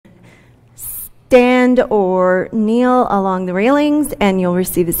stand or kneel along the railings, and you'll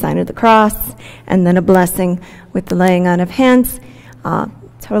receive the sign of the cross and then a blessing with the laying on of hands.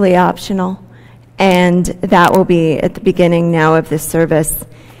 Totally optional. And that will be at the beginning now of this service.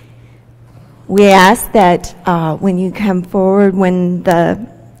 We ask that when you come forward, when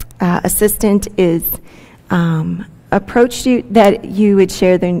the assistant is approached you, that you would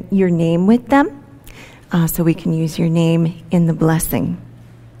share your name with them so we can use your name in the blessing.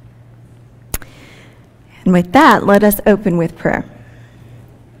 And with that, let us open with prayer.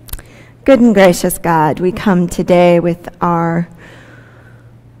 Good and gracious God, we come today with our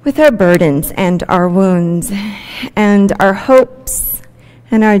burdens and our wounds and our hopes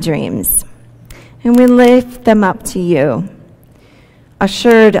and our dreams. And we lift them up to you,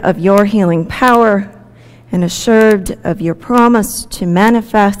 assured of your healing power and assured of your promise to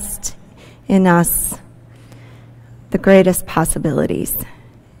manifest in us the greatest possibilities.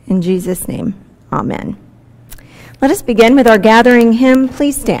 In Jesus' name, amen. Let us begin with our gathering hymn.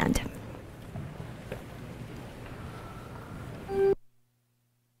 Please stand.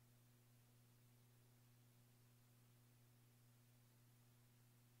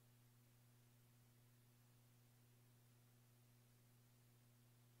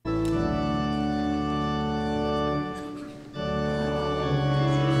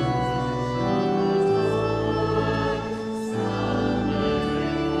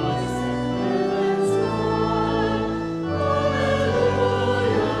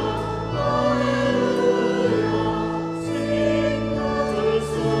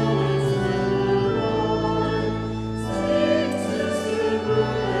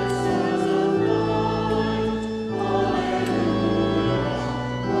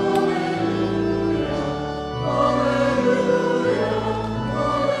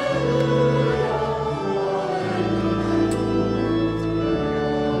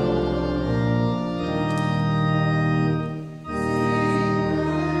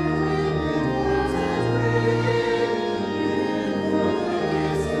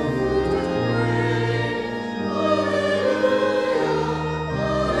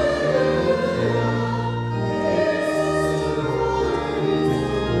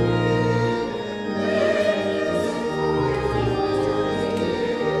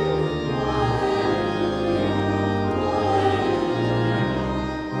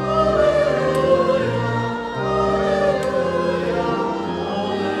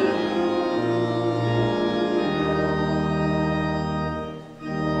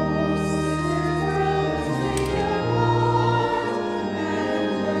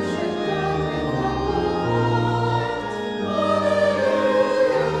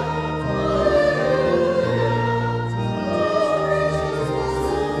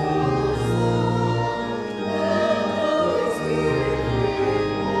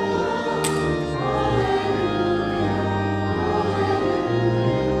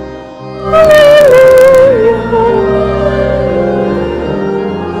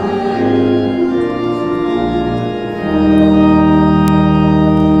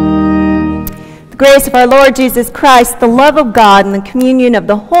 The grace of our Lord Jesus Christ, the love of God, and the communion of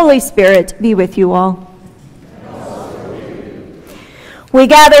the Holy Spirit be with you all. We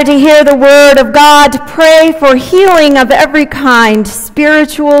gather to hear the word of God, to pray for healing of every kind,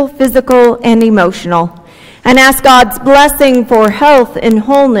 spiritual, physical, and emotional, and ask God's blessing for health and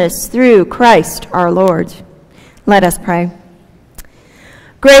wholeness through Christ our Lord. Let us pray.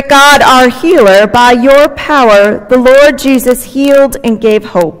 Great God, our healer, by your power, the Lord Jesus healed and gave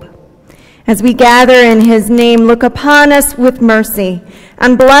hope. As we gather in his name, look upon us with mercy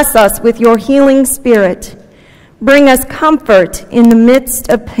and bless us with your healing spirit. Bring us comfort in the midst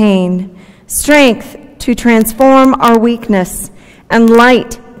of pain, strength to transform our weakness, and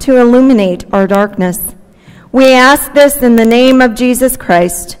light to illuminate our darkness. We ask this in the name of Jesus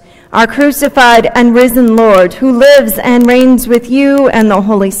Christ, our crucified and risen Lord, who lives and reigns with you and the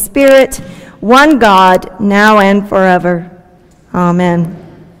Holy Spirit, one God, now and forever. Amen.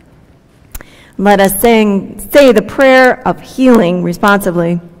 Let us say the prayer of healing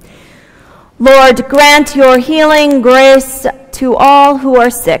responsively. Lord, grant your healing grace to all who are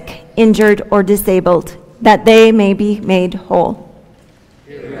sick, injured, or disabled, that they may be made whole.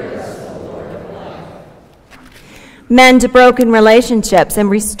 Hear us, O Lord of life. Mend broken relationships and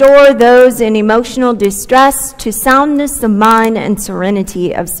restore those in emotional distress to soundness of mind and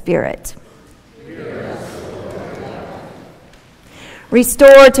serenity of spirit.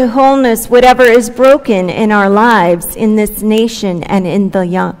 Restore to wholeness whatever is broken in our lives, in this nation, and in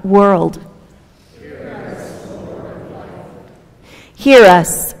the world. Hear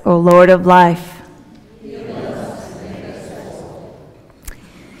us, O Lord of life.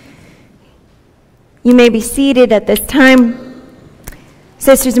 You may be seated at this time.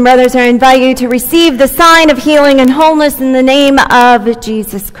 Sisters and brothers, I invite you to receive the sign of healing and wholeness in the name of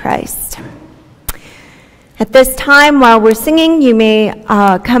Jesus Christ. At this time, while we're singing, you may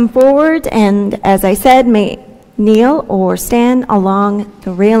come forward and, as I said, may kneel or stand along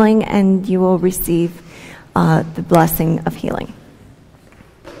the railing, and you will receive the blessing of healing.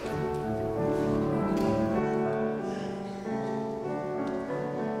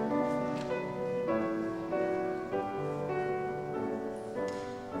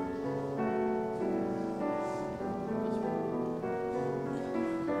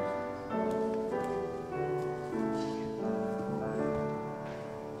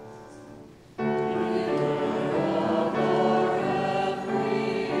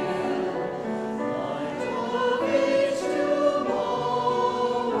 To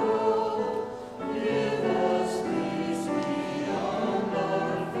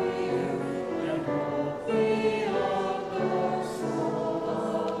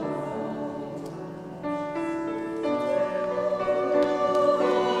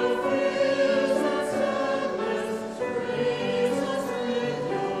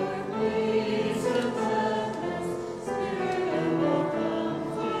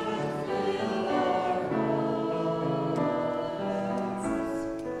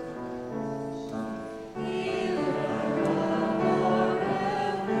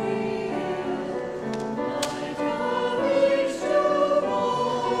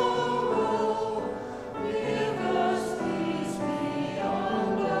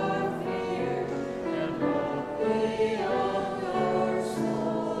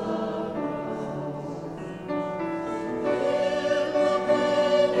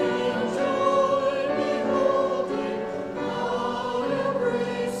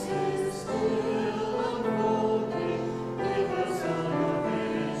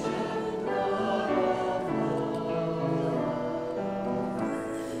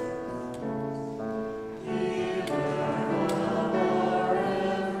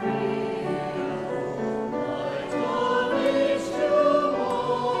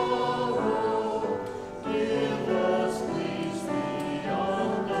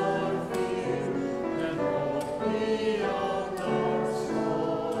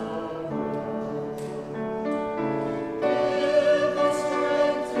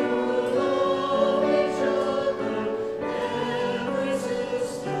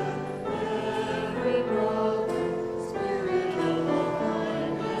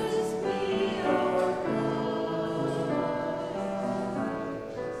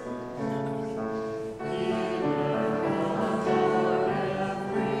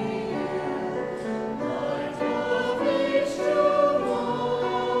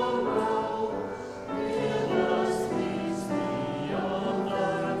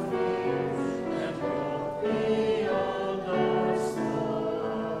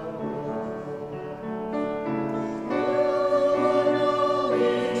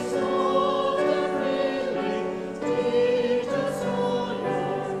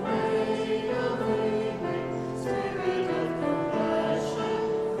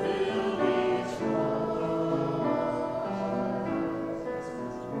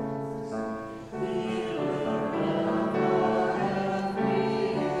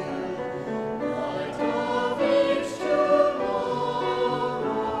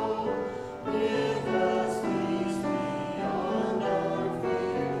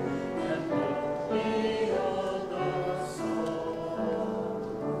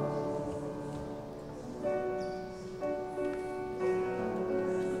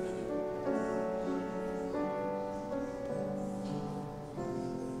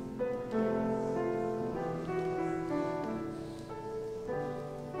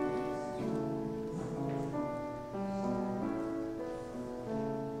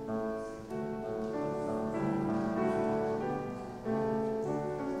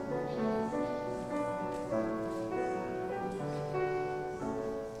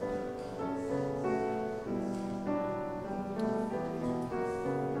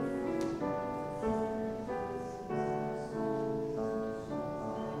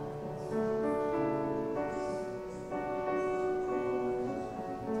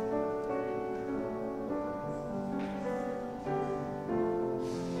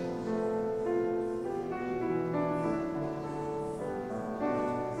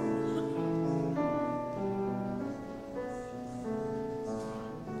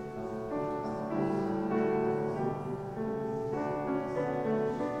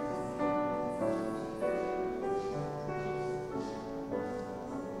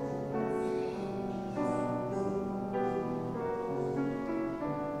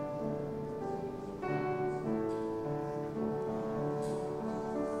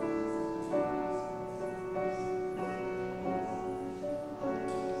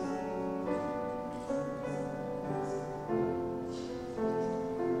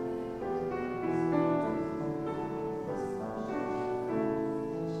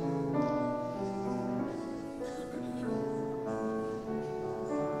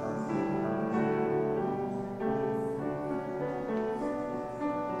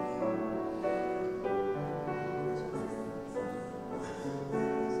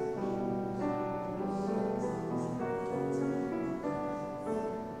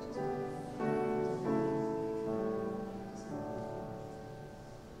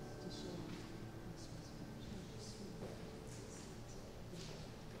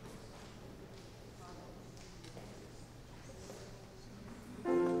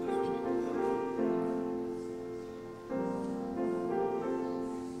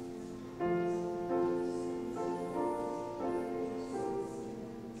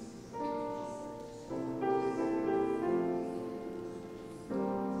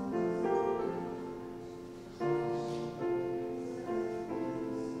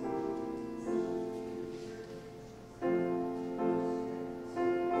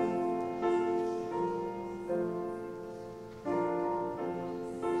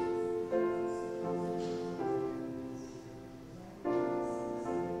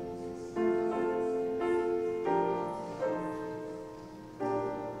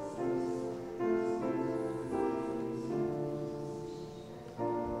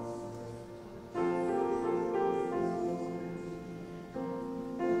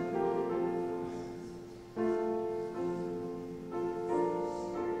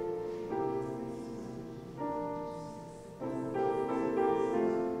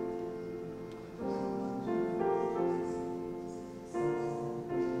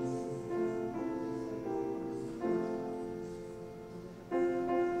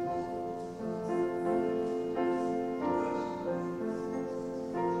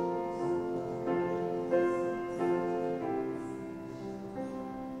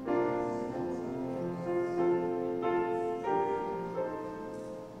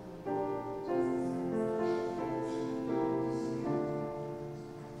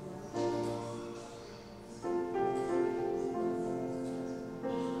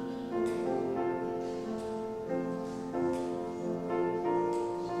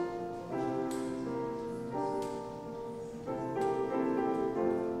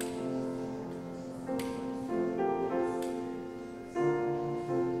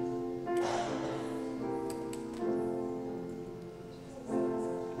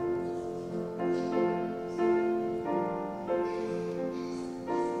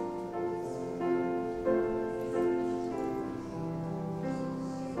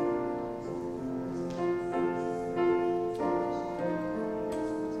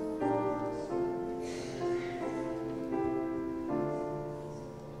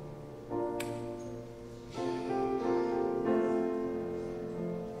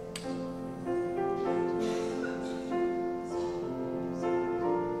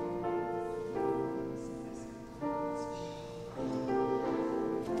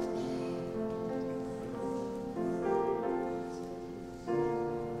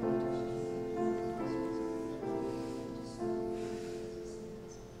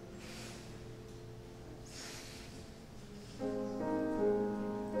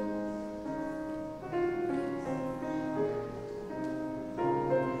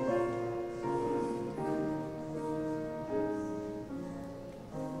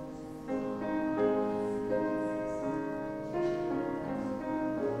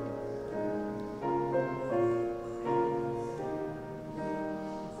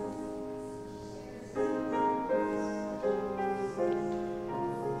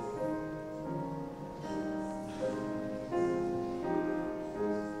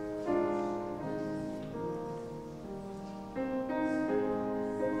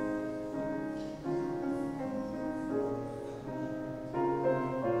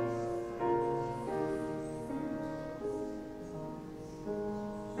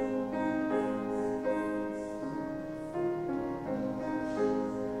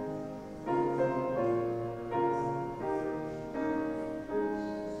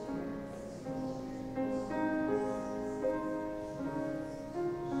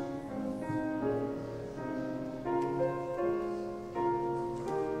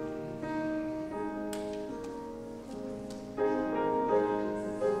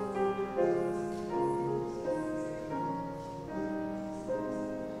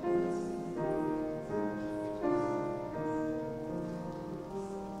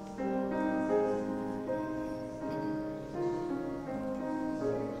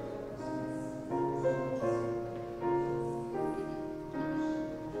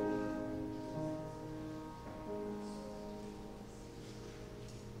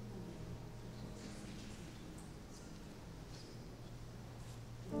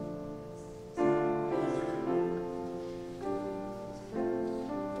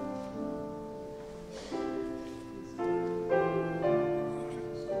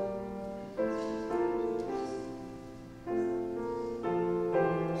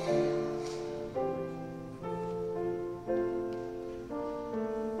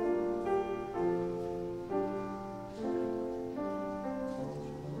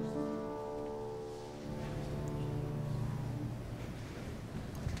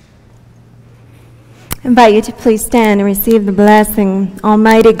I invite you to please stand and receive the blessing.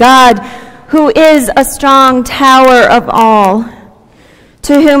 Almighty God, who is a strong tower of all,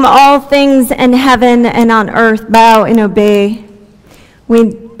 to whom all things in heaven and on earth bow and obey,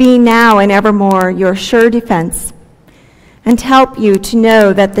 we be now and evermore your sure defense, and help you to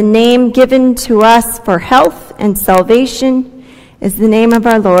know that the name given to us for health and salvation is the name of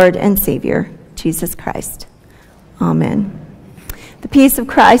our Lord and Savior, Jesus Christ. Amen. The peace of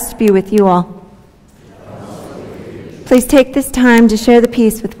Christ be with you all. Please take this time to share the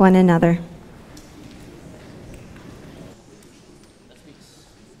peace with one another.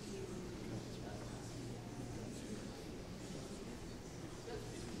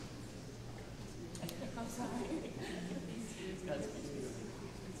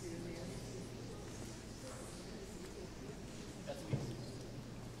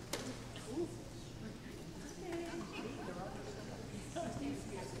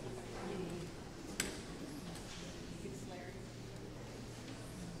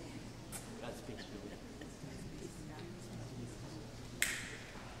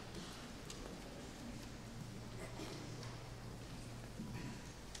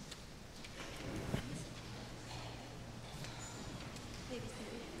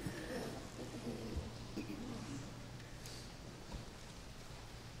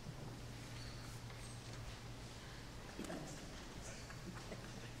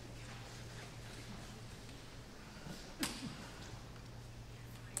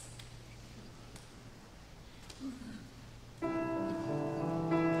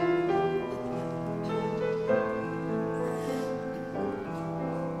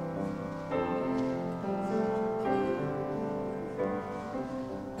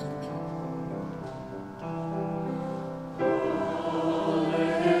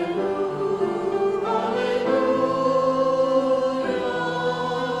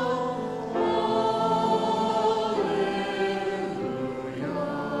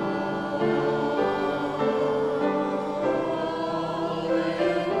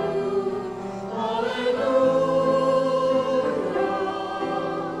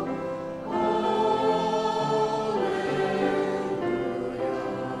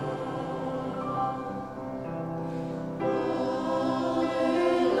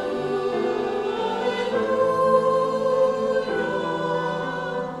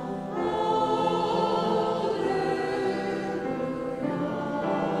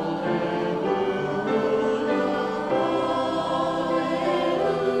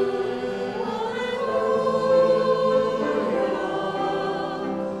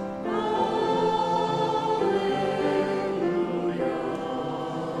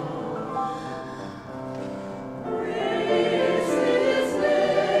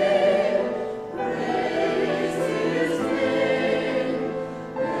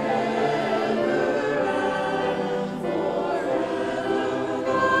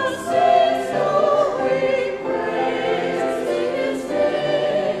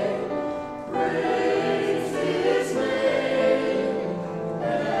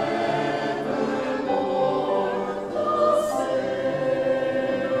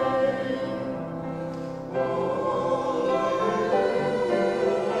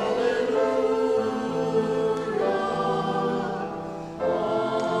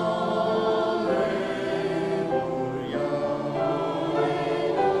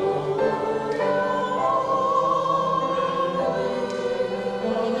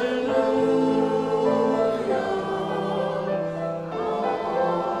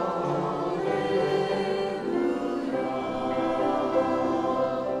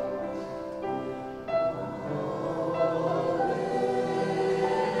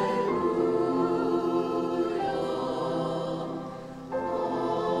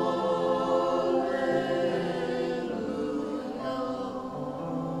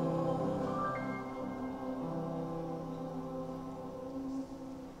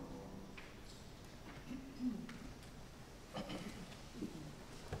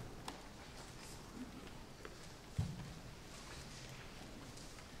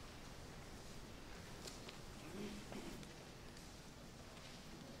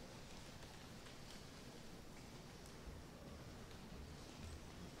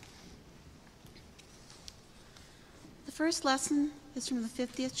 The first lesson is from the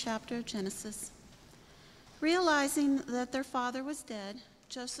 50th chapter of Genesis. Realizing that their father was dead,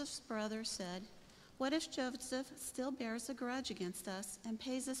 Joseph's brothers said, "What if Joseph still bears a grudge against us and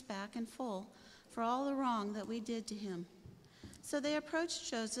pays us back in full for all the wrong that we did to him?" So they approached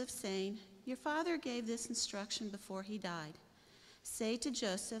Joseph, saying, "Your father gave this instruction before he died. Say to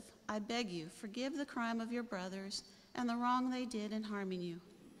Joseph, 'I beg you, forgive the crime of your brothers and the wrong they did in harming you.'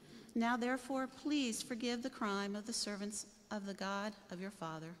 Now therefore, please forgive the crime of the servants of the God of your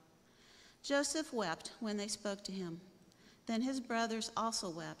father." Joseph wept when they spoke to him. Then his brothers also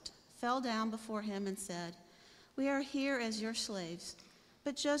wept, fell down before him and said, "We are here as your slaves."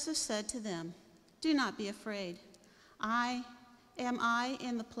 But Joseph said to them, "Do not be afraid. Am I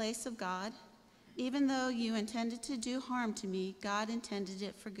in the place of God? Even though you intended to do harm to me, God intended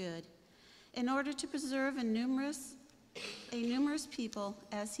it for good, in order to preserve a numerous people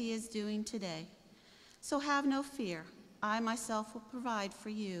as he is doing today. So have no fear. I myself will provide for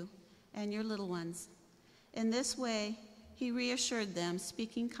you and your little ones." In this way, he reassured them,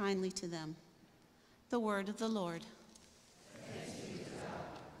 speaking kindly to them. The word of the Lord.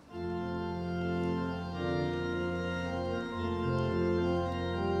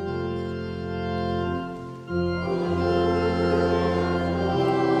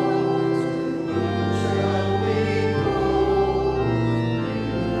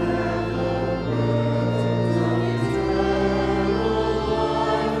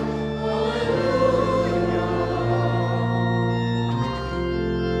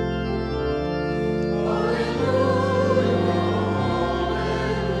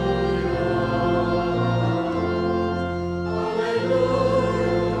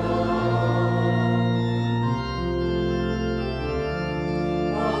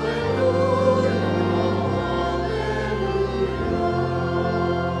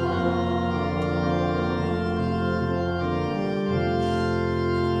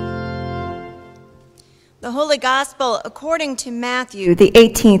 The Holy Gospel according to Matthew, the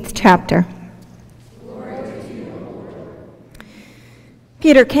 18th chapter.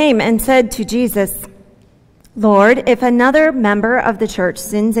 Peter came and said to Jesus, "Lord, if another member of the church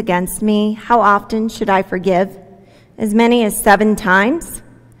sins against me, how often should I forgive? As many as 7 times?"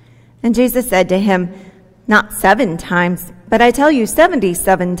 And Jesus said to him, "Not 7 times, but I tell you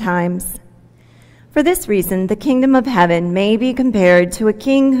 77 times." For this reason, the kingdom of heaven may be compared to a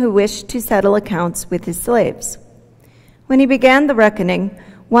king who wished to settle accounts with his slaves. When he began the reckoning,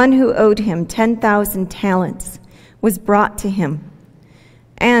 one who owed him 10,000 talents was brought to him.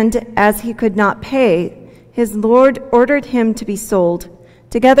 And as he could not pay, his lord ordered him to be sold,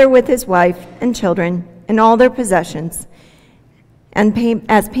 together with his wife and children and all their possessions, and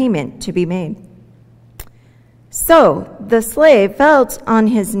as payment to be made. So the slave fell on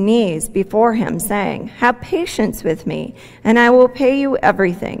his knees before him, saying, "Have patience with me, and I will pay you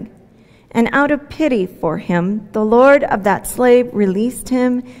everything." And out of pity for him, the lord of that slave released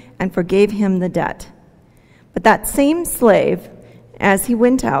him and forgave him the debt. But that same slave, as he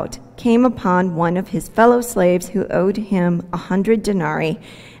went out, came upon one of his fellow slaves who owed him 100 denarii,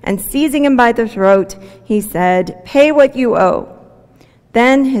 and seizing him by the throat, he said, "Pay what you owe."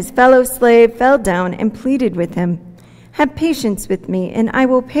 Then his fellow slave fell down and pleaded with him, "Have patience with me, and I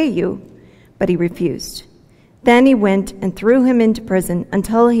will pay you." But he refused. Then he went and threw him into prison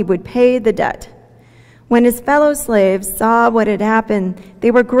until he would pay the debt. When his fellow slaves saw what had happened,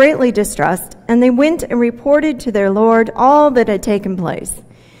 they were greatly distressed, and they went and reported to their lord all that had taken place.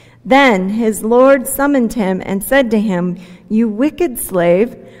 Then his lord summoned him and said to him, "You wicked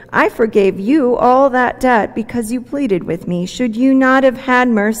slave, I forgave you all that debt because you pleaded with me. Should you not have had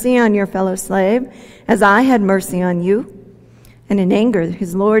mercy on your fellow slave, as I had mercy on you?" And in anger,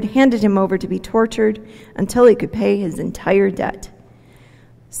 his lord handed him over to be tortured until he could pay his entire debt.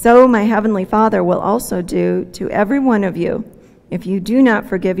 So my heavenly Father will also do to every one of you if you do not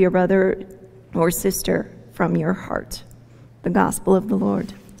forgive your brother or sister from your heart. The Gospel of the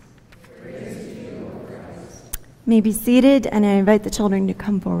Lord. May be seated, and I invite the children to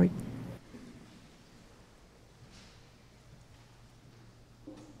come forward.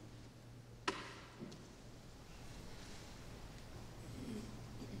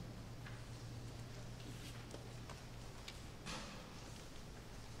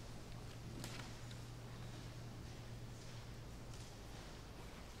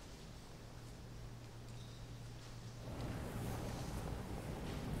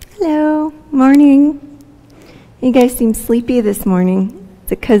 Hello, morning. You guys seem sleepy this morning.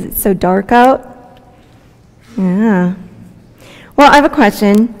 Is it because it's so dark out? Yeah. Well, I have a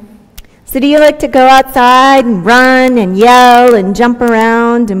question. So do you like to go outside and run and yell and jump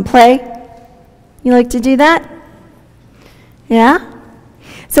around and play? You like to do that? Yeah?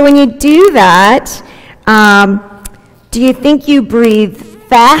 So when you do that, do you think you breathe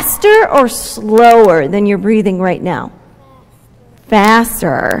faster or slower than you're breathing right now?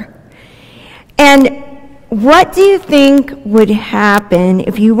 Faster. And what do you think would happen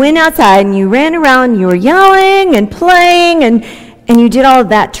if you went outside and you ran around, you were yelling and playing, and you did all of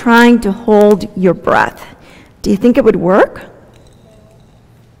that, trying to hold your breath? Do you think it would work?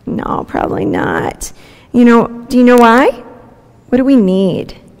 No, probably not. Do you know why? What do we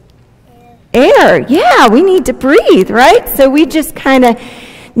need? Air. Yeah, we need to breathe, right? So we just kind of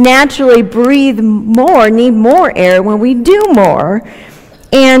naturally breathe more, need more air when we do more.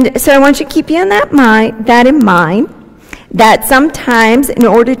 And so I want you to keep that in mind, that sometimes in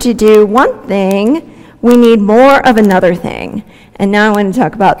order to do one thing, we need more of another thing. And now I want to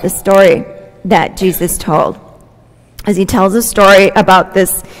talk about the story that Jesus told. As he tells a story about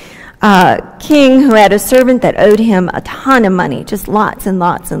this king who had a servant that owed him a ton of money, just lots and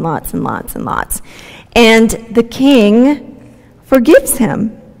lots and lots and lots and lots. And the king forgives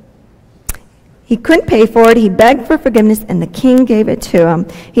him. He couldn't pay for it. He begged for forgiveness, and the king gave it to him.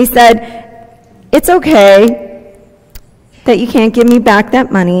 He said, "It's okay that you can't give me back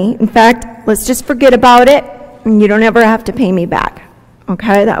that money. In fact, let's just forget about it, and you don't ever have to pay me back."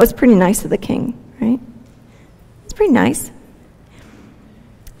 Okay, that was pretty nice of the king, right? It's pretty nice.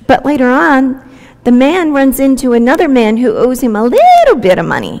 But later on, the man runs into another man who owes him a little bit of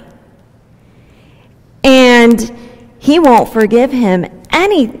money. And he won't forgive him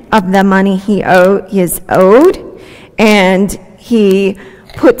any of the money he is owed. And he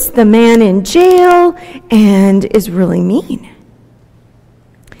puts the man in jail and is really mean.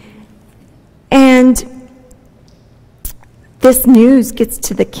 And this news gets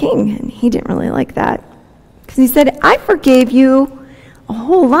to the king, and he didn't really like that. Because he said, "I forgave you a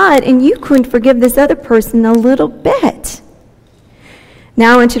whole lot, and you couldn't forgive this other person a little bit."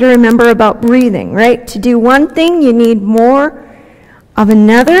 Now I want you to remember about breathing, right? To do one thing, you need more of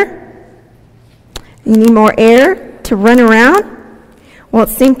another. You need more air to run around. Well,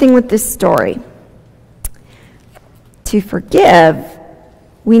 it's the same thing with this story. To forgive,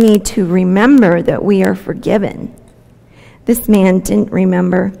 we need to remember that we are forgiven. This man didn't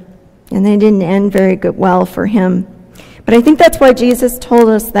remember, and it didn't end very well for him. But I think that's why Jesus told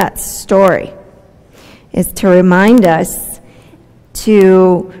us that story, is to remind us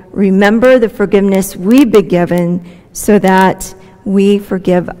to remember the forgiveness we've been given so that we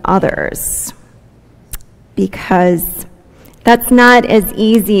forgive others. Because that's not as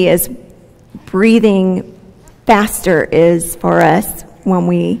easy as breathing faster is for us when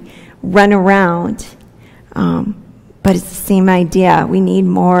we run around. But it's the same idea. We need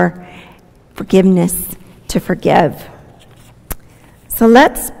more forgiveness to forgive. So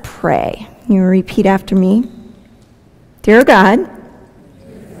let's pray. You repeat after me. Dear God,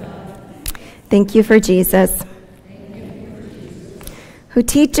 thank you for Jesus, who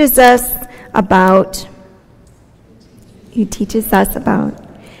teaches us about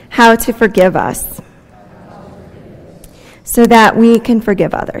how to forgive us so that we can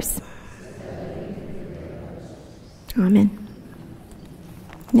forgive others. Amen.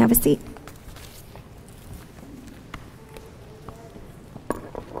 You have a seat.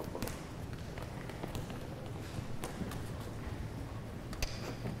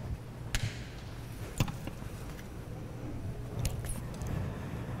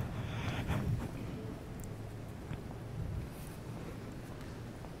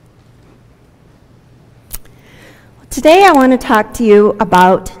 Today I want to talk to you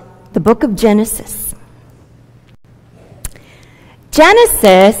about the book of Genesis.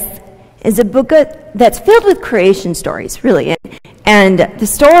 Genesis is a book that's filled with creation stories, really, and the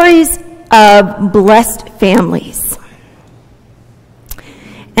stories of blessed families.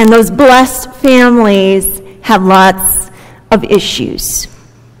 And those blessed families have lots of issues.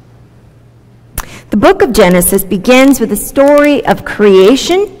 The book of Genesis begins with a story of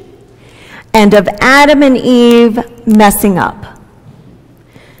creation and of Adam and Eve messing up.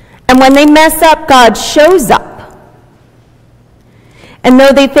 And when they mess up, God shows up. And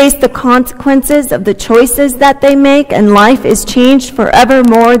though they face the consequences of the choices that they make and life is changed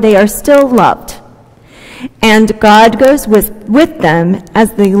forevermore, they are still loved. And God goes with them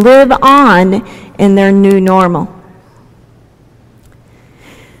as they live on in their new normal.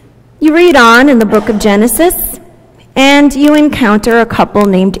 You read on in the book of Genesis, and you encounter a couple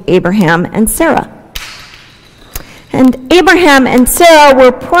named Abraham and Sarah. And Abraham and Sarah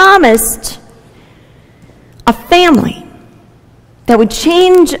were promised a family that would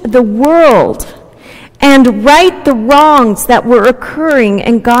change the world and right the wrongs that were occurring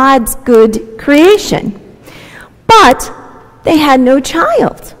in God's good creation. But they had no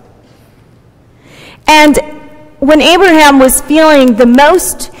child. And when Abraham was feeling the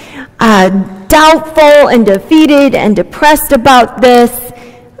most doubtful and defeated and depressed about this,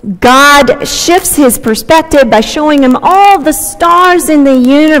 God shifts his perspective by showing him all the stars in the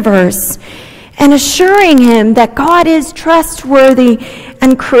universe and assuring him that God is trustworthy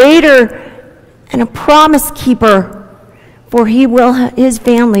and creator and a promise keeper for his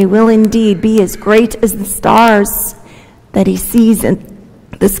family will indeed be as great as the stars that he sees in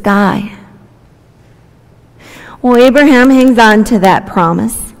the sky. Well, Abraham hangs on to that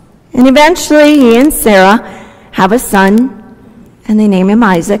promise, and eventually he and Sarah have a son, and they name him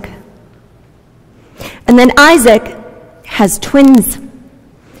Isaac. And then Isaac has twin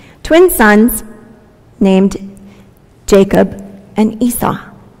sons named Jacob and Esau.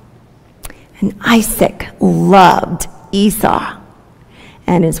 And Isaac loved Esau,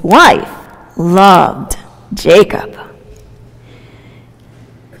 and his wife loved Jacob.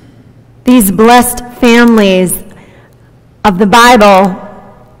 These blessed families of the Bible,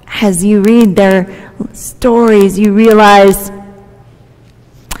 as you read their stories, you realize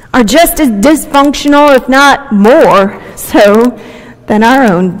are just as dysfunctional, if not more so, than our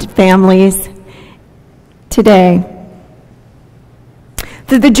own families today.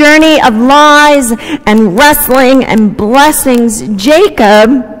 Through the journey of lies and wrestling and blessings,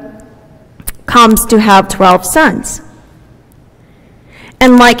 Jacob comes to have 12 sons.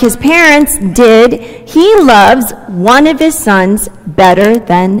 And like his parents did, he loves one of his sons better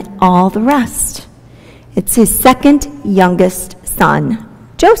than all the rest. It's his second youngest son,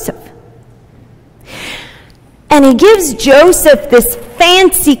 Joseph. And he gives Joseph this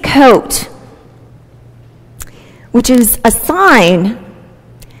fancy coat, which is a sign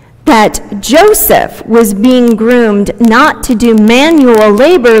that Joseph was being groomed not to do manual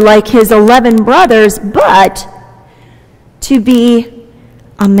labor like his 11 brothers, but to be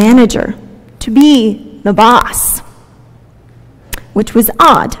a manager, to be the boss, which was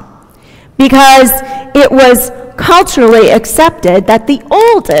odd because it was culturally accepted that the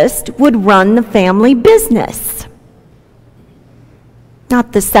oldest would run the family business,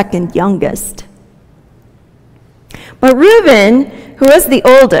 not the second youngest. But Reuben, who is the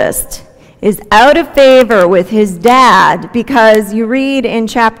oldest, is out of favor with his dad because you read in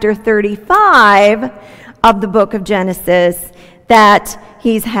chapter 35 of the book of Genesis that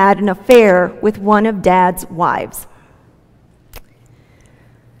he's had an affair with one of Dad's wives.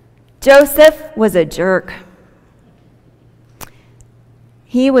 Joseph was a jerk.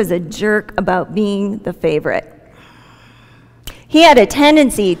 He was a jerk about being the favorite. He had a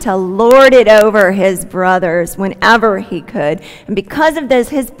tendency to lord it over his brothers whenever he could, and because of this,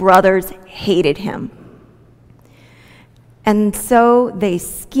 his brothers hated him. And so they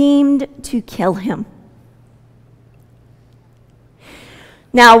schemed to kill him.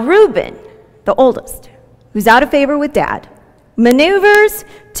 Now, Reuben, the oldest, who's out of favor with Dad, maneuvers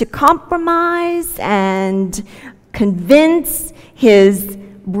to compromise and convince his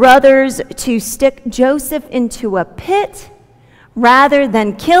brothers to stick Joseph into a pit rather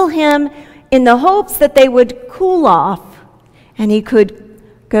than kill him in the hopes that they would cool off and he could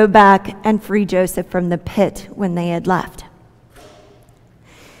go back and free Joseph from the pit when they had left.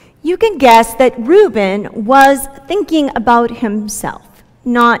 You can guess that Reuben was thinking about himself,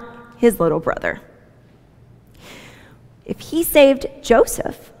 not his little brother. If he saved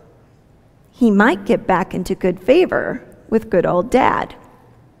Joseph, he might get back into good favor with good old Dad.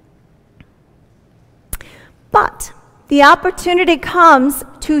 But the opportunity comes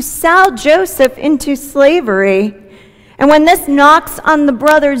to sell Joseph into slavery, and when this knocks on the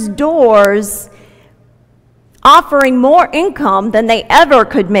brothers' doors, offering more income than they ever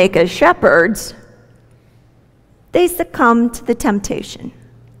could make as shepherds, they succumb to the temptation.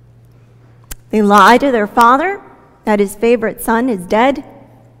 They lie to their father that his favorite son is dead.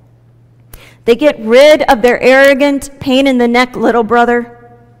 They get rid of their arrogant, pain-in-the-neck little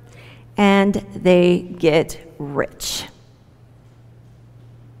brother, and they get rich.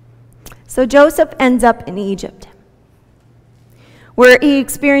 So Joseph ends up in Egypt, where he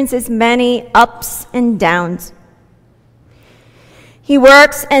experiences many ups and downs. He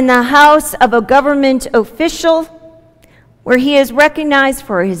works in the house of a government official, where he is recognized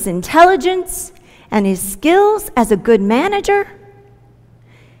for his intelligence and his skills as a good manager.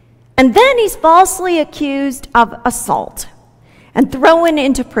 And then he's falsely accused of assault and thrown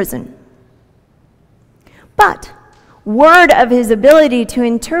into prison. But word of his ability to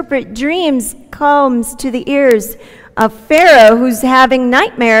interpret dreams comes to the ears of Pharaoh, who's having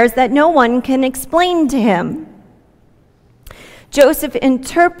nightmares that no one can explain to him. Joseph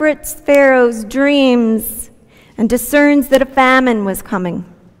interprets Pharaoh's dreams and discerns that a famine was coming.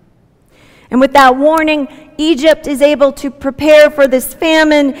 And with that warning, Egypt is able to prepare for this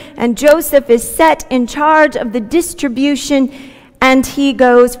famine, and Joseph is set in charge of the distribution, and he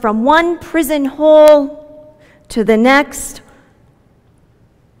goes from one prison hole to the next.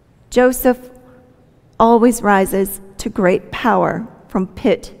 Joseph always rises to great power from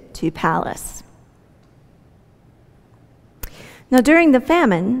pit to palace. Now, during the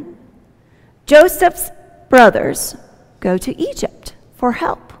famine, Joseph's brothers go to Egypt for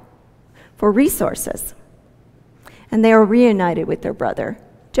help, for resources. And they are reunited with their brother,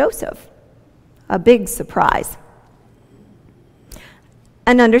 Joseph. A big surprise.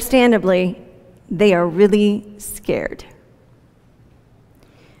 And understandably, they are really scared.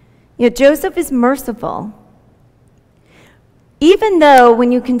 Yet Joseph is merciful, even though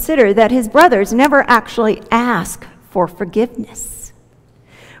when you consider that his brothers never actually ask for forgiveness.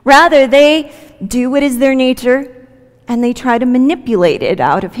 Rather, they do what is their nature, and they try to manipulate it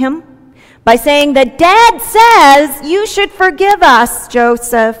out of him by saying that Dad says you should forgive us,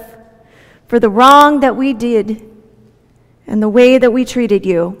 Joseph, for the wrong that we did and the way that we treated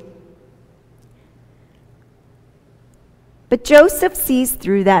you. But Joseph sees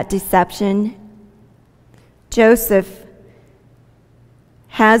through that deception. Joseph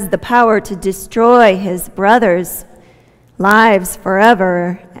has the power to destroy his brothers' lives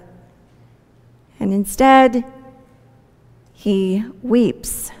forever. And instead, he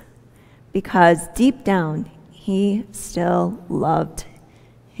weeps because deep down, he still loved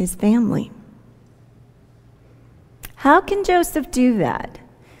his family. How can Joseph do that?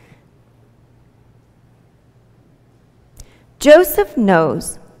 Joseph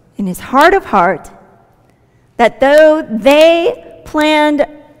knows in his heart of heart that though they planned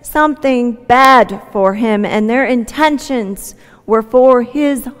something bad for him and their intentions were for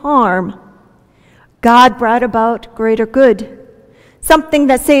his harm, God brought about greater good, something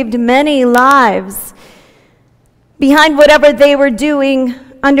that saved many lives. Behind whatever they were doing,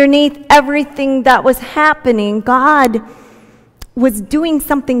 underneath everything that was happening, God was doing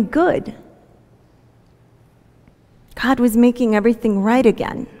something good. God was making everything right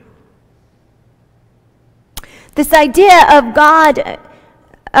again. This idea of God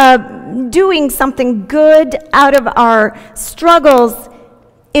doing something good out of our struggles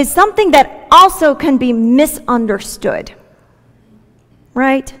is something that also can be misunderstood,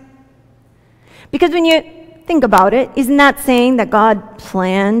 right? Because when you think about it, isn't that saying that God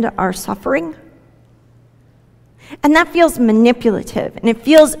planned our suffering? And that feels manipulative, and it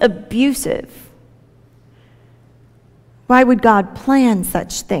feels abusive. Why would God plan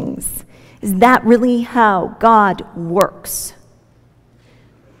such things? Is that really how God works?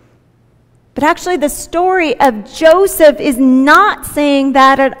 But actually, the story of Joseph is not saying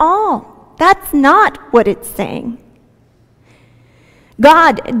that at all. That's not what it's saying.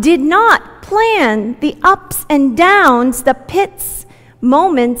 God did not plan the ups and downs, the pits,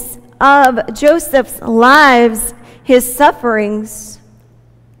 moments of Joseph's lives, his sufferings,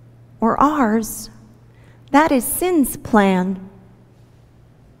 or ours. That is sin's plan.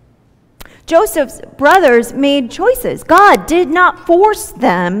 Joseph's brothers made choices. God did not force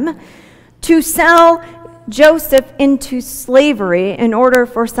them to sell Joseph into slavery in order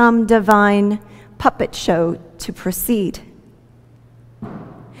for some divine puppet show to proceed.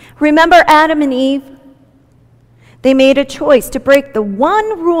 Remember Adam and Eve? They made a choice to break the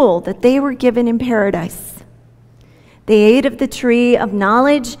one rule that they were given in paradise. They ate of the tree of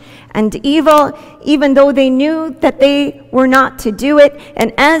knowledge and evil, even though they knew that they were not to do it,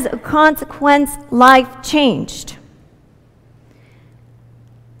 and as a consequence, life changed.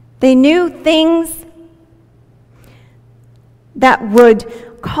 They knew things that would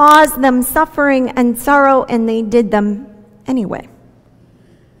cause them suffering and sorrow, and they did them anyway.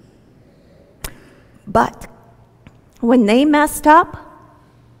 But when they messed up,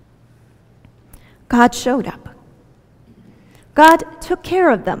 God showed up. God took care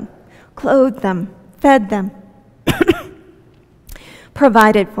of them, clothed them, fed them,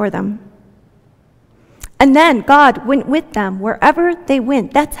 provided for them. And then God went with them wherever they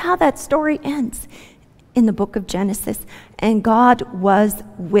went. That's how that story ends in the book of Genesis. And God was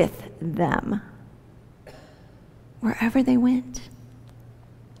with them wherever they went.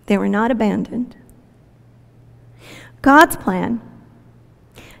 They were not abandoned. God's plan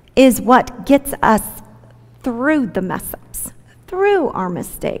is what gets us through the mess-ups, through our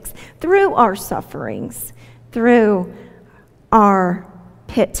mistakes, through our sufferings, through our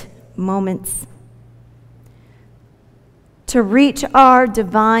pit moments, to reach our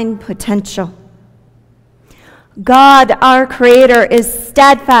divine potential. God, our Creator, is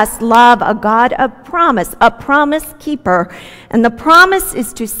steadfast love, a God of promise, a promise keeper. And the promise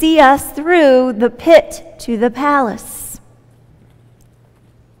is to see us through the pit to the palace.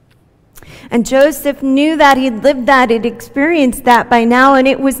 And Joseph knew that, he'd lived that, he'd experienced that by now, and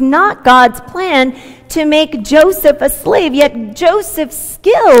it was not God's plan to make Joseph a slave. Yet Joseph's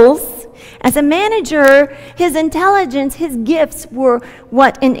skills as a manager, his intelligence, his gifts were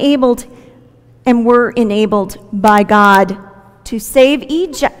what enabled and were enabled by God to save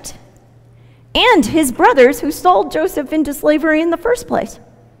Egypt and his brothers who sold Joseph into slavery in the first place.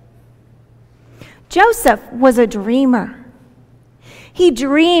 Joseph was a dreamer. He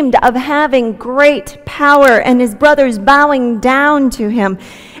dreamed of having great power and his brothers bowing down to him.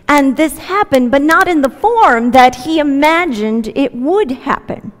 And this happened, but not in the form that he imagined it would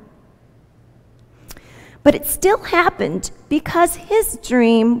happen. But it still happened because his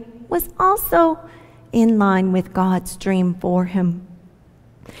dream was also in line with God's dream for him.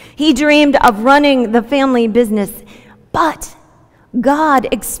 He dreamed of running the family business, but God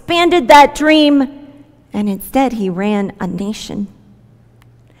expanded that dream, and instead he ran a nation.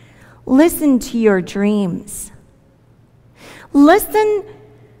 Listen to your dreams. Listen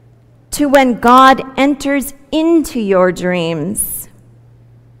to when God enters into your dreams.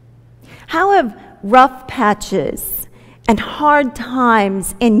 How have rough patches and hard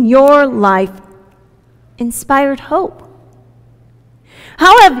times in your life inspired hope?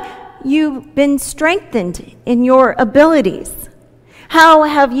 How have you been strengthened in your abilities? How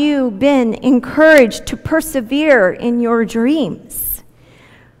have you been encouraged to persevere in your dreams?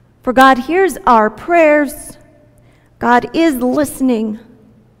 For God hears our prayers. God is listening.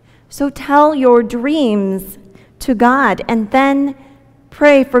 So tell your dreams to God and then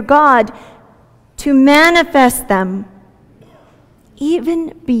pray for God to manifest them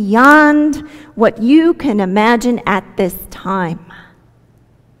even beyond what you can imagine at this time.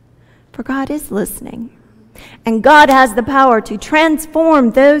 For God is listening, and God has the power to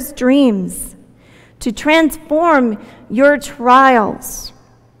transform those dreams, to transform your trials,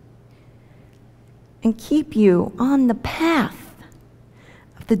 and keep you on the path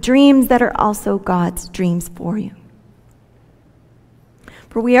of the dreams that are also God's dreams for you.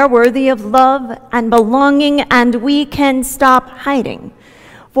 For we are worthy of love and belonging, and we can stop hiding.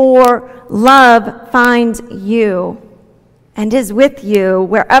 For love finds you and is with you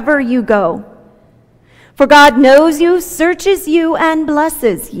wherever you go. For God knows you, searches you, and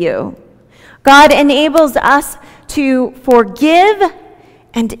blesses you. God enables us to forgive,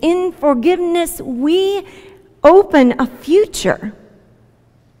 and in forgiveness we open a future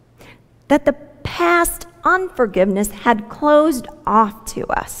that the past unforgiveness had closed off to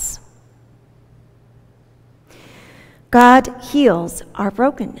us. God heals our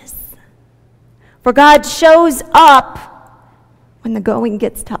brokenness. For God shows up when the going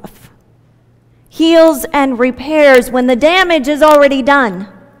gets tough, heals and repairs when the damage is already done,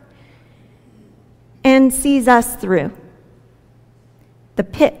 and sees us through the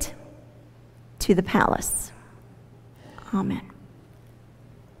pit to the palace. Amen.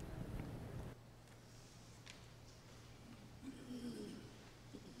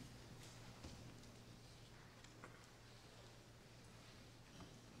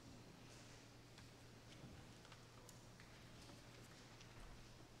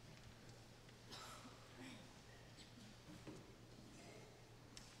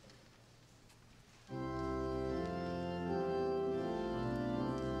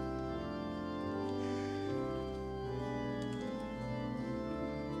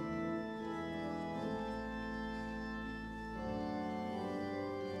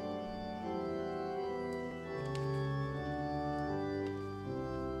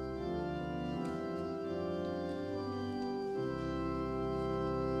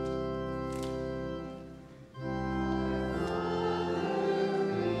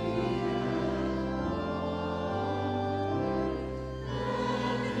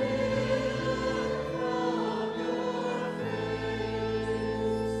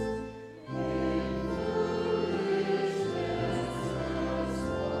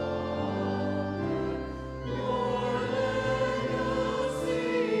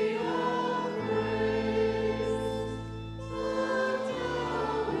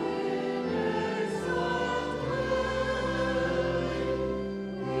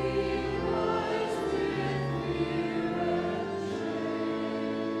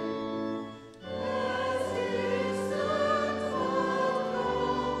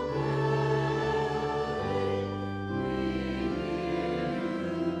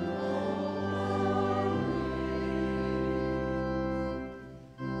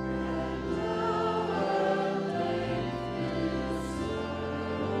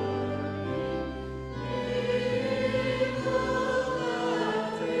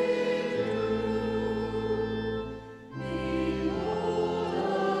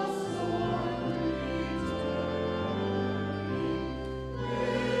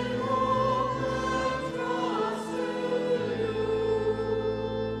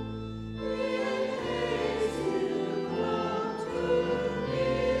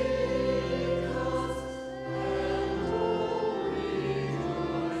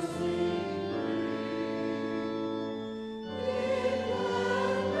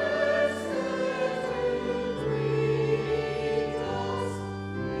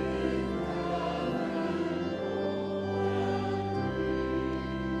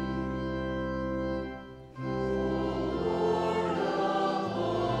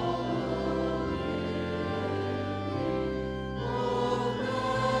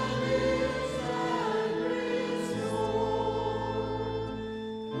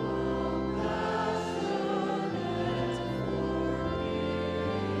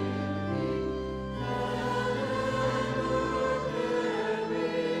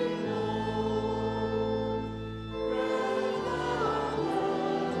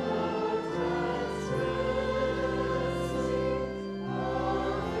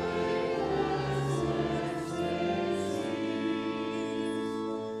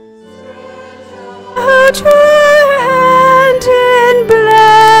 stretch your hand in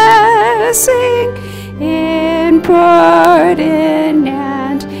blessing, in pardon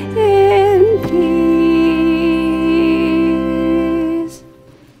and in peace.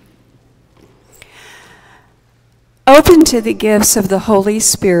 Open to the gifts of the Holy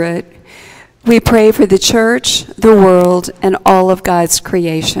Spirit, we pray for the church, the world, and all of God's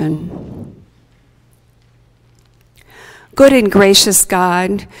creation. Good and gracious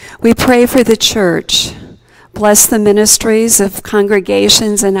God, we pray for the church. Bless the ministries of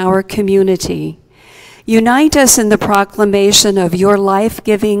congregations in our community. Unite us in the proclamation of your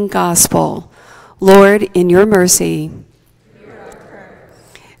life-giving gospel. Lord, in your mercy.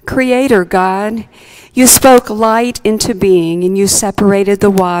 Creator God, you spoke light into being and you separated the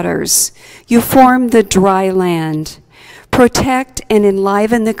waters. You formed the dry land. Protect and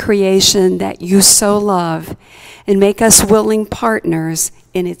enliven the creation that you so love and make us willing partners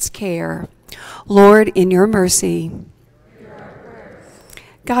in its care. Lord, in your mercy.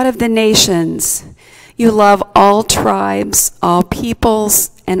 God of the nations, you love all tribes, all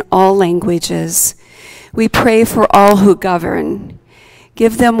peoples, and all languages. We pray for all who govern.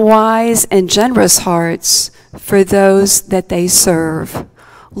 Give them wise and generous hearts for those that they serve.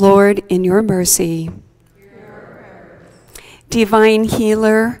 Lord, in your mercy. Divine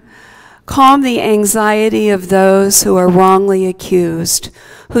healer, calm the anxiety of those who are wrongly accused,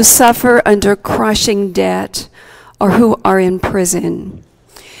 who suffer under crushing debt, or who are in prison.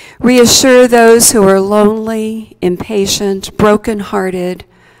 Reassure those who are lonely, impatient, brokenhearted,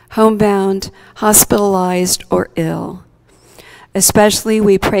 homebound, hospitalized, or ill. Especially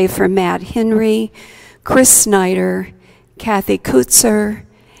we pray for Matt Henry, Chris Snyder, Kathy Kutzer,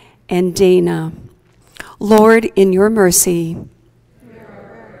 and Dana. Lord, in your mercy.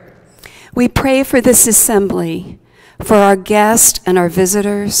 We pray for this assembly, for our guests and our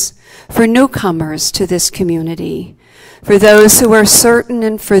visitors, for newcomers to this community, for those who are certain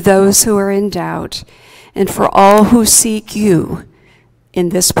and for those who are in doubt, and for all who seek you in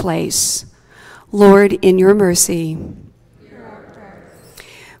this place. Lord, in your mercy.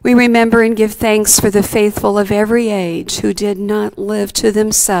 We remember and give thanks for the faithful of every age who did not live to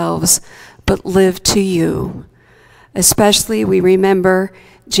themselves, but lived to you. Especially we remember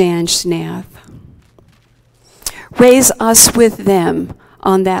Jan Schnath. Raise us with them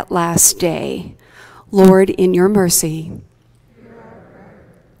on that last day. Lord, in your mercy.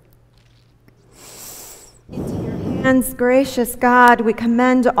 Into your hands, gracious God, we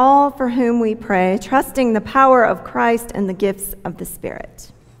commend all for whom we pray, trusting the power of Christ and the gifts of the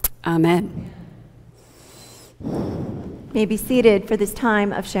Spirit. Amen. May be seated for this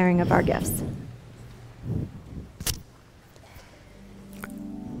time of sharing of our gifts.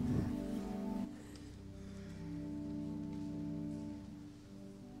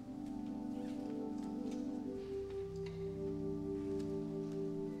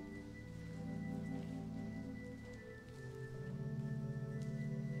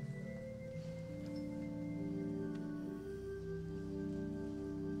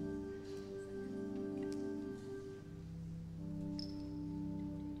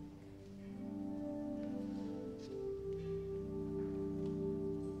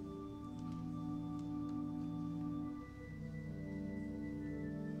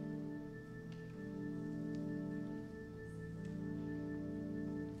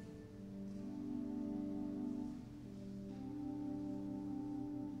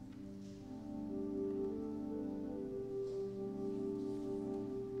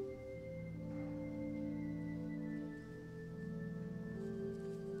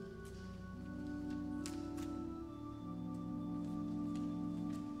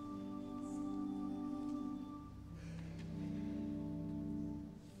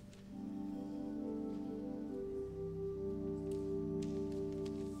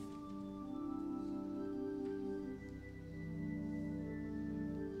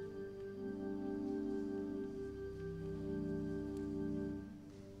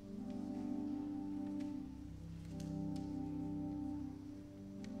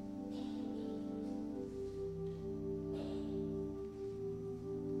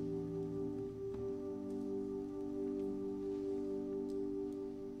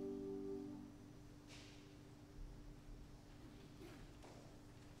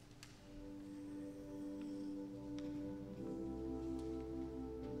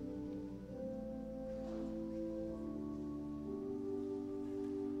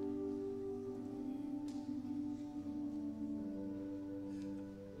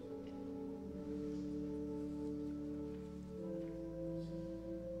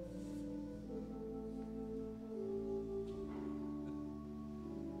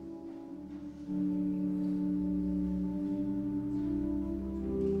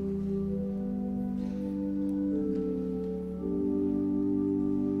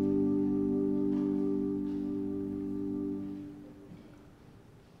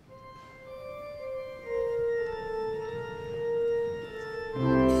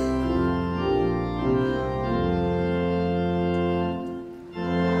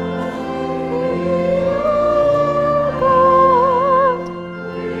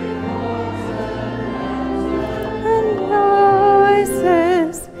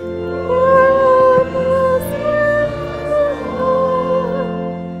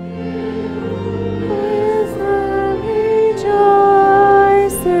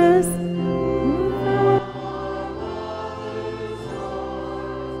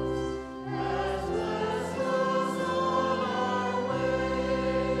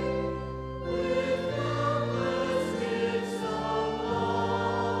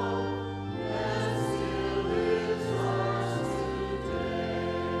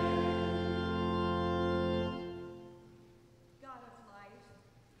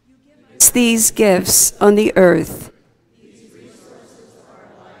 these gifts on the earth.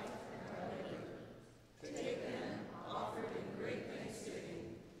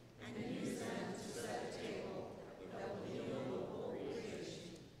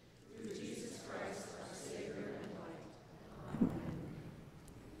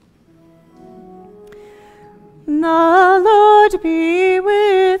 The Lord be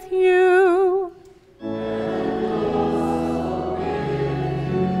with you.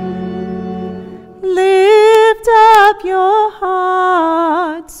 Lift up your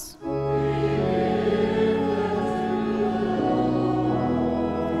hearts.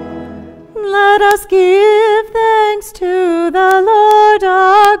 Let us give thanks to the Lord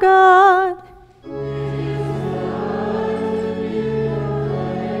our God.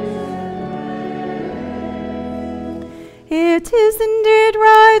 It is indeed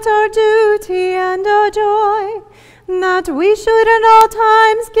right, our duty and our joy, that we should at all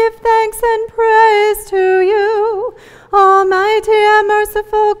times give thanks and praise to you, Almighty and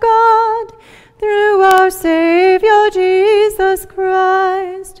merciful God, through our Savior Jesus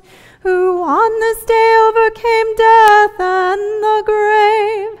Christ, who on this day overcame death and the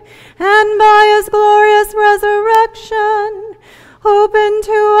grave, and by his glorious resurrection open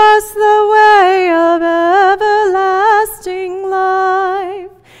to us the way of everlasting life.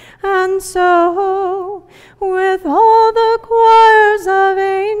 And so, with all the choirs of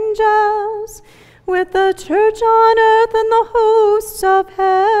angels, with the church on earth and the hosts of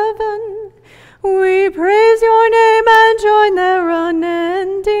heaven, we praise your name and join their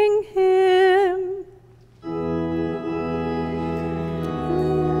unending hymn.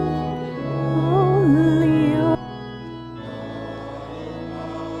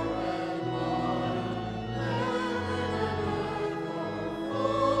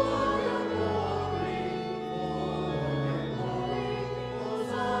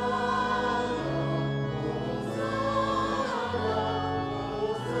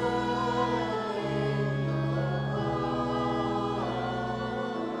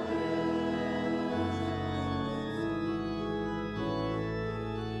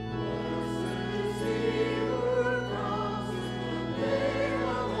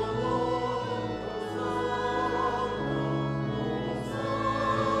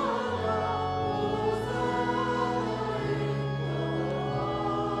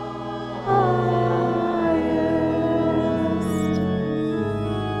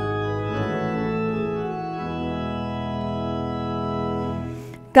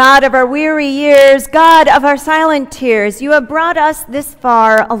 God of our weary years, God of our silent tears, you have brought us this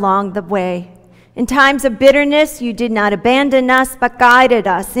far along the way. In times of bitterness, you did not abandon us, but guided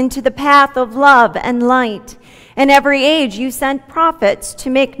us into the path of love and light. In every age, you sent prophets to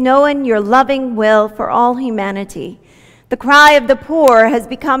make known your loving will for all humanity. The cry of the poor has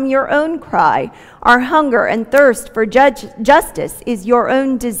become your own cry. Our hunger and thirst for justice is your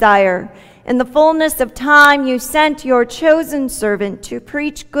own desire. In the fullness of time, you sent your chosen servant to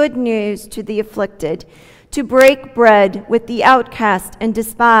preach good news to the afflicted, to break bread with the outcast and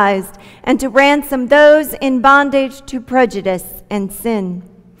despised, and to ransom those in bondage to prejudice and sin.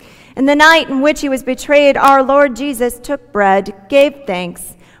 In the night in which he was betrayed, our Lord Jesus took bread, gave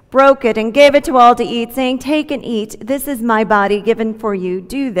thanks, broke it, and gave it to all to eat, saying, "Take and eat. This is my body given for you.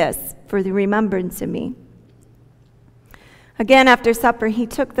 Do this for the remembrance of me." Again, after supper, he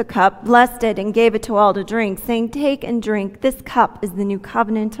took the cup, blessed it, and gave it to all to drink, saying, "Take and drink. This cup is the new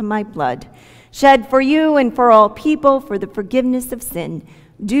covenant of my blood, shed for you and for all people for the forgiveness of sin.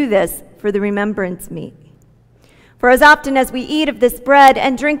 Do this for the remembrance of me." For as often as we eat of this bread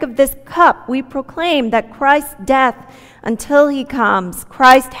and drink of this cup, we proclaim that Christ's death until he comes.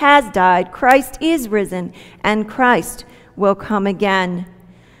 Christ has died, Christ is risen, and Christ will come again.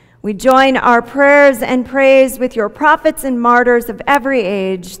 We join our prayers and praise with your prophets and martyrs of every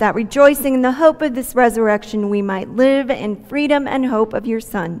age, that rejoicing in the hope of this resurrection, we might live in freedom and hope of your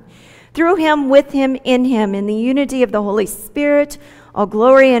Son. Through him, with him, in the unity of the Holy Spirit, all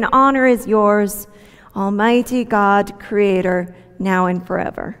glory and honor is yours, Almighty God, Creator, now and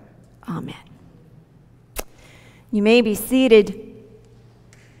forever. Amen. You may be seated.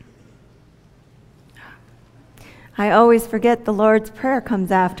 I always forget the Lord's Prayer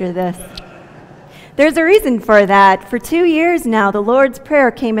comes after this. There's a reason for that. For 2 years now, the Lord's Prayer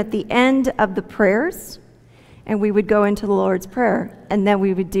came at the end of the prayers, and we would go into the Lord's Prayer, and then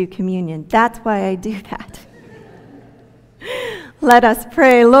we would do communion. That's why I do that. Let us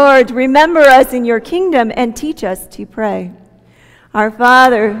pray. Lord, remember us in your kingdom and teach us to pray. Our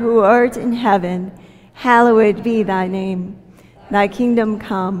Father, who art in heaven, hallowed be thy name. Thy kingdom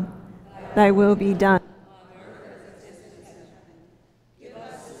come, thy will be done. Give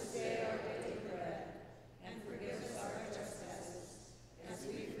us this day our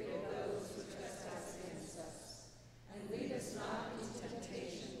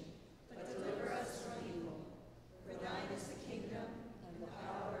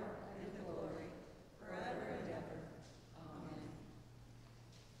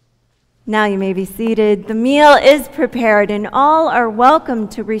Now you may be seated. The meal is prepared, and all are welcome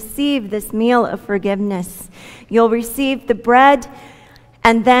to receive this meal of forgiveness. You'll receive the bread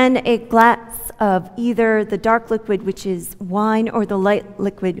and then a glass of either the dark liquid, which is wine, or the light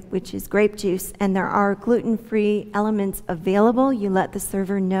liquid, which is grape juice. And there are gluten-free elements available. You let the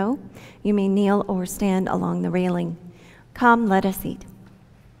server know. You may kneel or stand along the railing. Come, let us eat.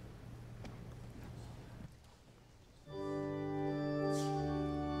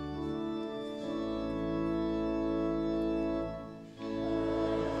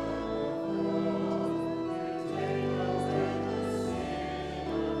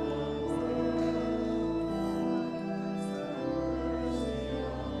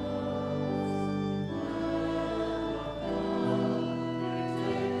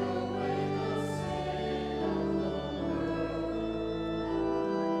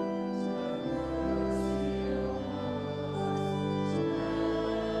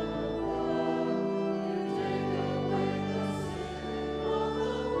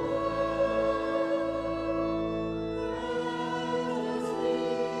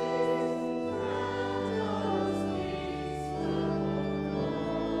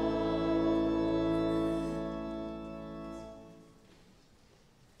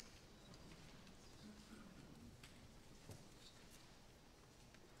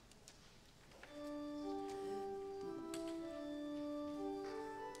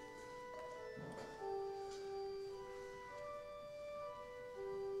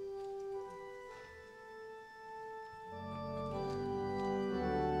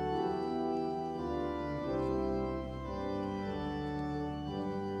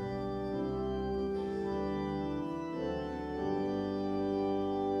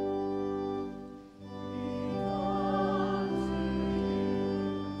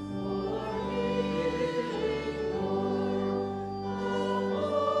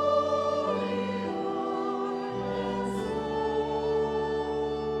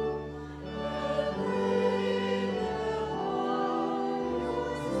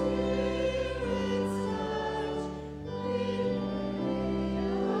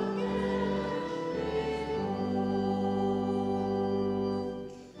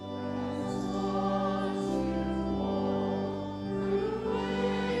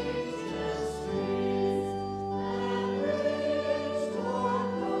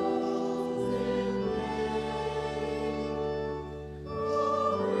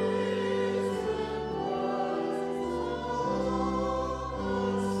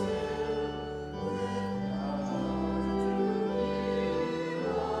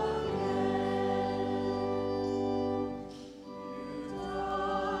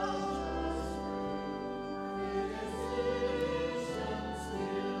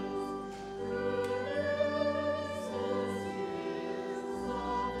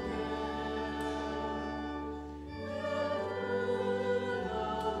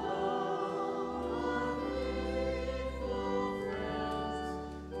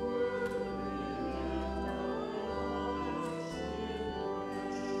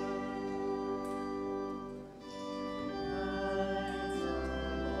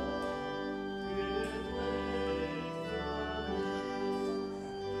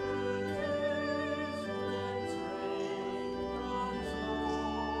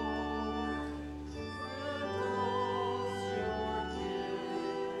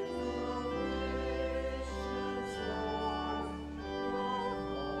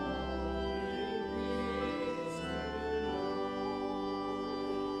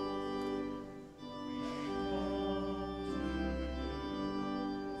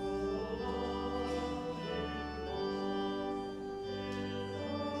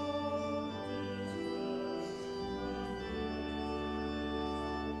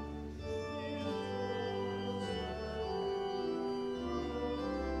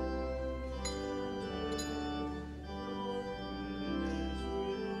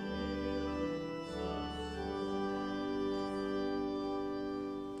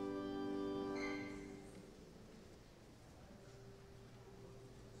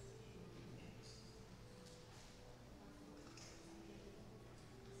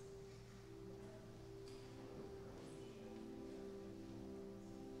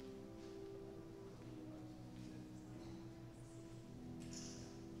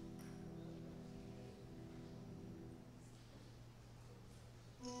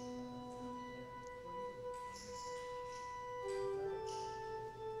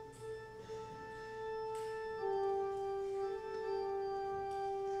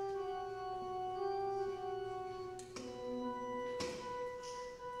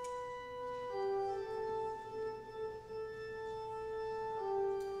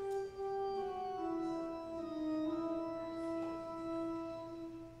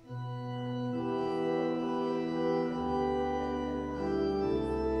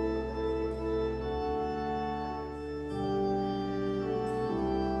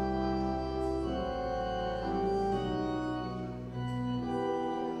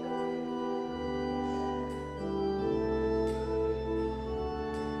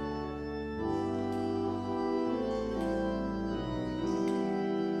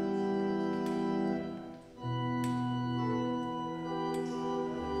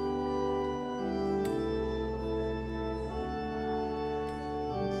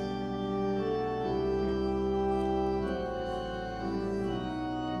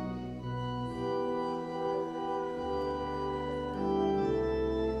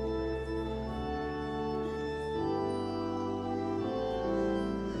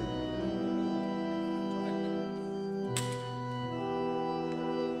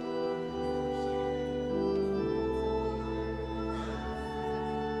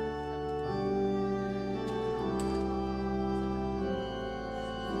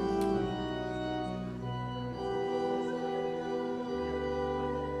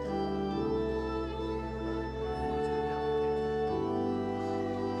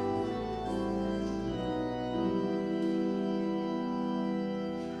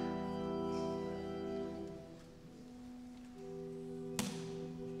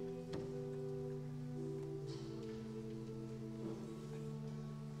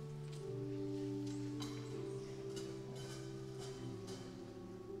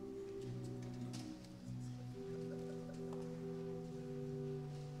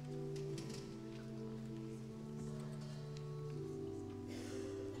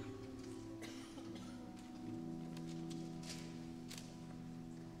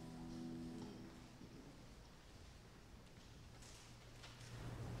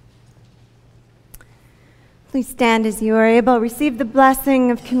 Please stand as you are able. Receive the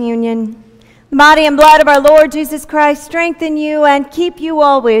blessing of communion. The body and blood of our Lord Jesus Christ strengthen you and keep you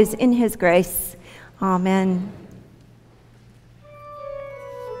always in his grace. Amen.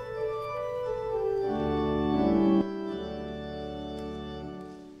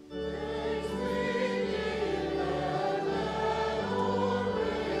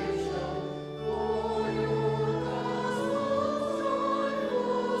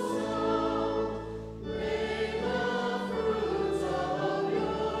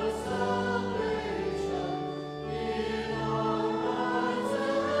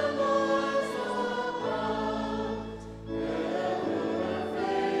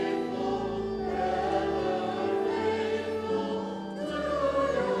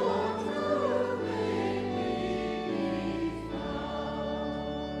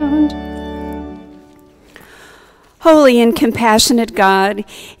 Holy and compassionate God,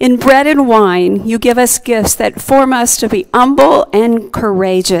 in bread and wine, you give us gifts that form us to be humble and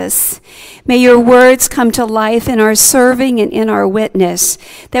courageous. May your words come to life in our serving and in our witness,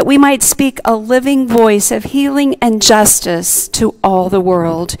 that we might speak a living voice of healing and justice to all the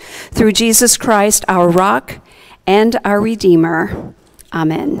world. Through Jesus Christ, our rock and our Redeemer.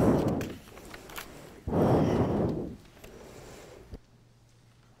 Amen.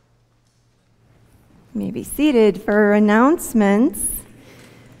 You may be seated for announcements.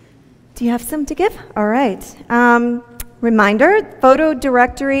 Do you have some to give? All right. Reminder, photo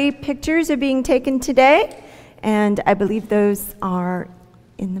directory pictures are being taken today, and I believe those are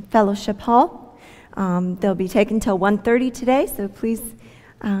in the fellowship hall. They'll be taken till 1:30 today, so please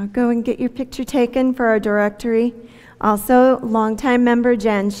go and get your picture taken for our directory. Also, longtime member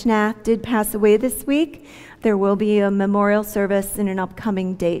Jan Schnath did pass away this week. There will be a memorial service and an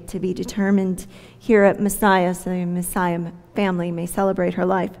upcoming date to be determined here at Messiah, so the Messiah family may celebrate her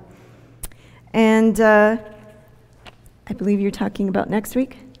life. And I believe you're talking about next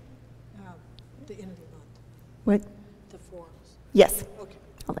week? The end of the month. What? The forums. Yes. Okay.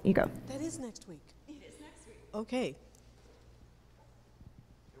 I'll let you go. That is next week. It is next week. Okay.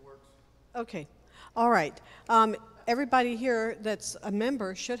 It works. Okay. All right. Everybody here that's a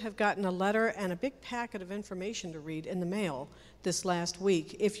member should have gotten a letter and a big packet of information to read in the mail this last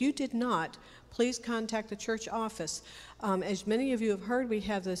week. If you did not, please contact the church office. As many of you have heard, we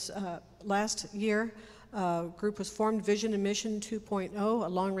have this last year group was formed, Vision and Mission 2.0, a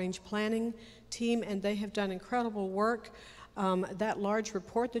long-range planning team, and they have done incredible work. That large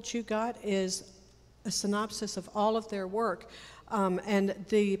report that you got is a synopsis of all of their work. And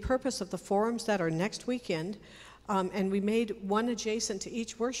the purpose of the forums that are next weekend, and we made one adjacent to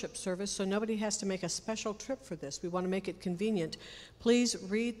each worship service, so nobody has to make a special trip for this. We want to make it convenient. Please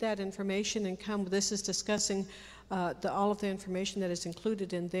read that information and come. This is discussing all of the information that is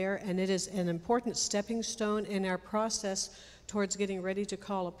included in there, and it is an important stepping stone in our process towards getting ready to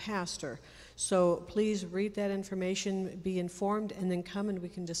call a pastor. So please read that information, be informed, and then come and we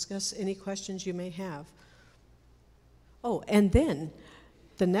can discuss any questions you may have. Oh, and then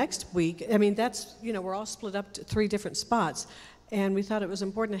the next week, I mean, that's, you know, we're all split up to 3 different spots, and we thought it was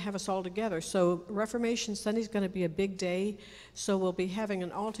important to have us all together. So Reformation Sunday is going to be a big day, so we'll be having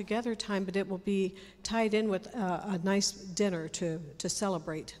an all-together time, but it will be tied in with a nice dinner to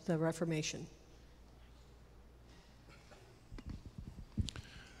celebrate the Reformation.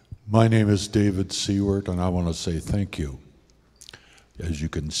 My name is David Seward, and I want to say thank you. As you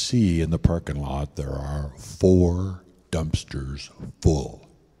can see in the parking lot, there are 4 dumpsters full.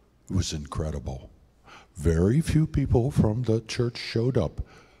 It was incredible. Very few people from the church showed up,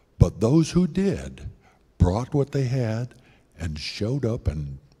 but those who did brought what they had and showed up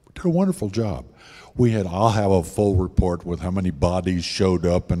and did a wonderful job. I'll have a full report with how many bodies showed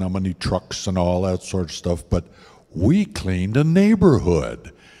up and how many trucks and all that sort of stuff, but we cleaned a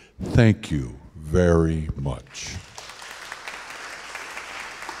neighborhood. Thank you very much.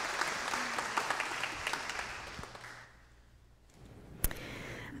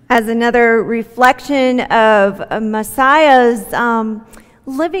 As another reflection of Messiah's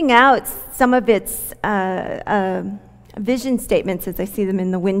living out some of its vision statements, as I see them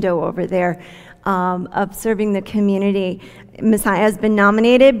in the window over there, of serving the community. Messiah has been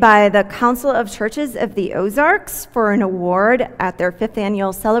nominated by the Council of Churches of the Ozarks for an award at their 5th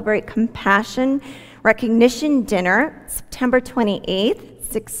annual Celebrate Compassion Recognition Dinner, September 28th,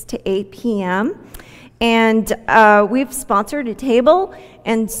 6 to 8 p.m. And we've sponsored a table,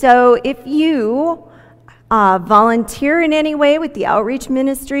 and so if you volunteer in any way with the outreach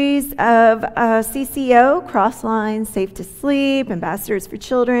ministries of CCO, Crossline, Safe to Sleep, Ambassadors for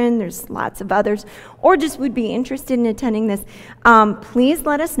Children, there's lots of others, or just would be interested in attending this, please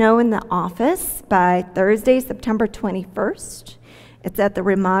let us know in the office by Thursday, September 21st. It's at the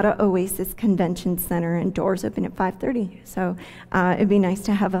Ramada Oasis Convention Center, and doors open at 5:30. So it'd be nice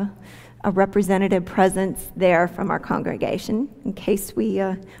to have a representative presence there from our congregation in case we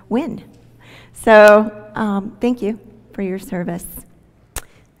win. So thank you for your service.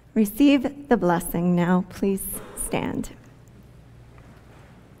 Receive the blessing now. Please stand.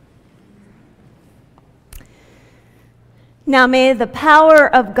 Now may the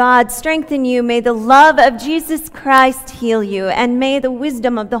power of God strengthen you, may the love of Jesus Christ heal you, and may the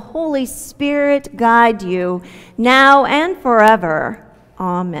wisdom of the Holy Spirit guide you now and forever.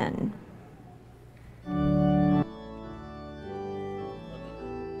 Amen.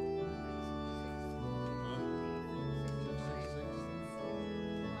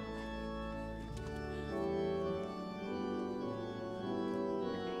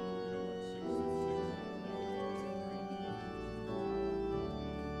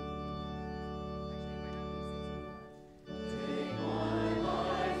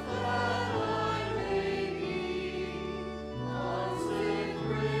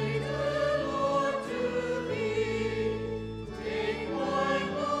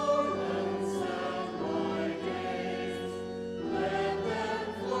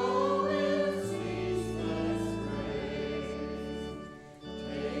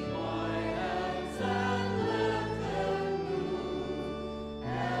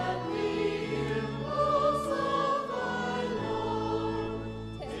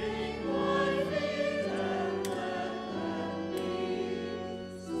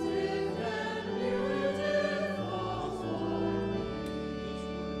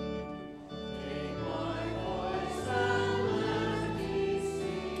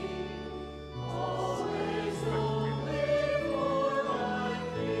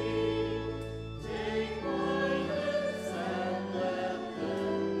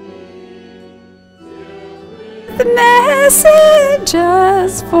 The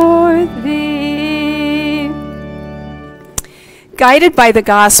messages for thee. Guided by the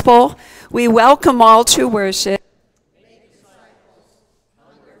gospel, we welcome all to worship.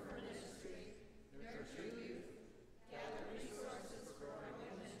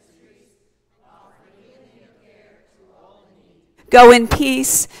 Go in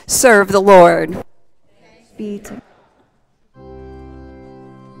peace, serve the Lord.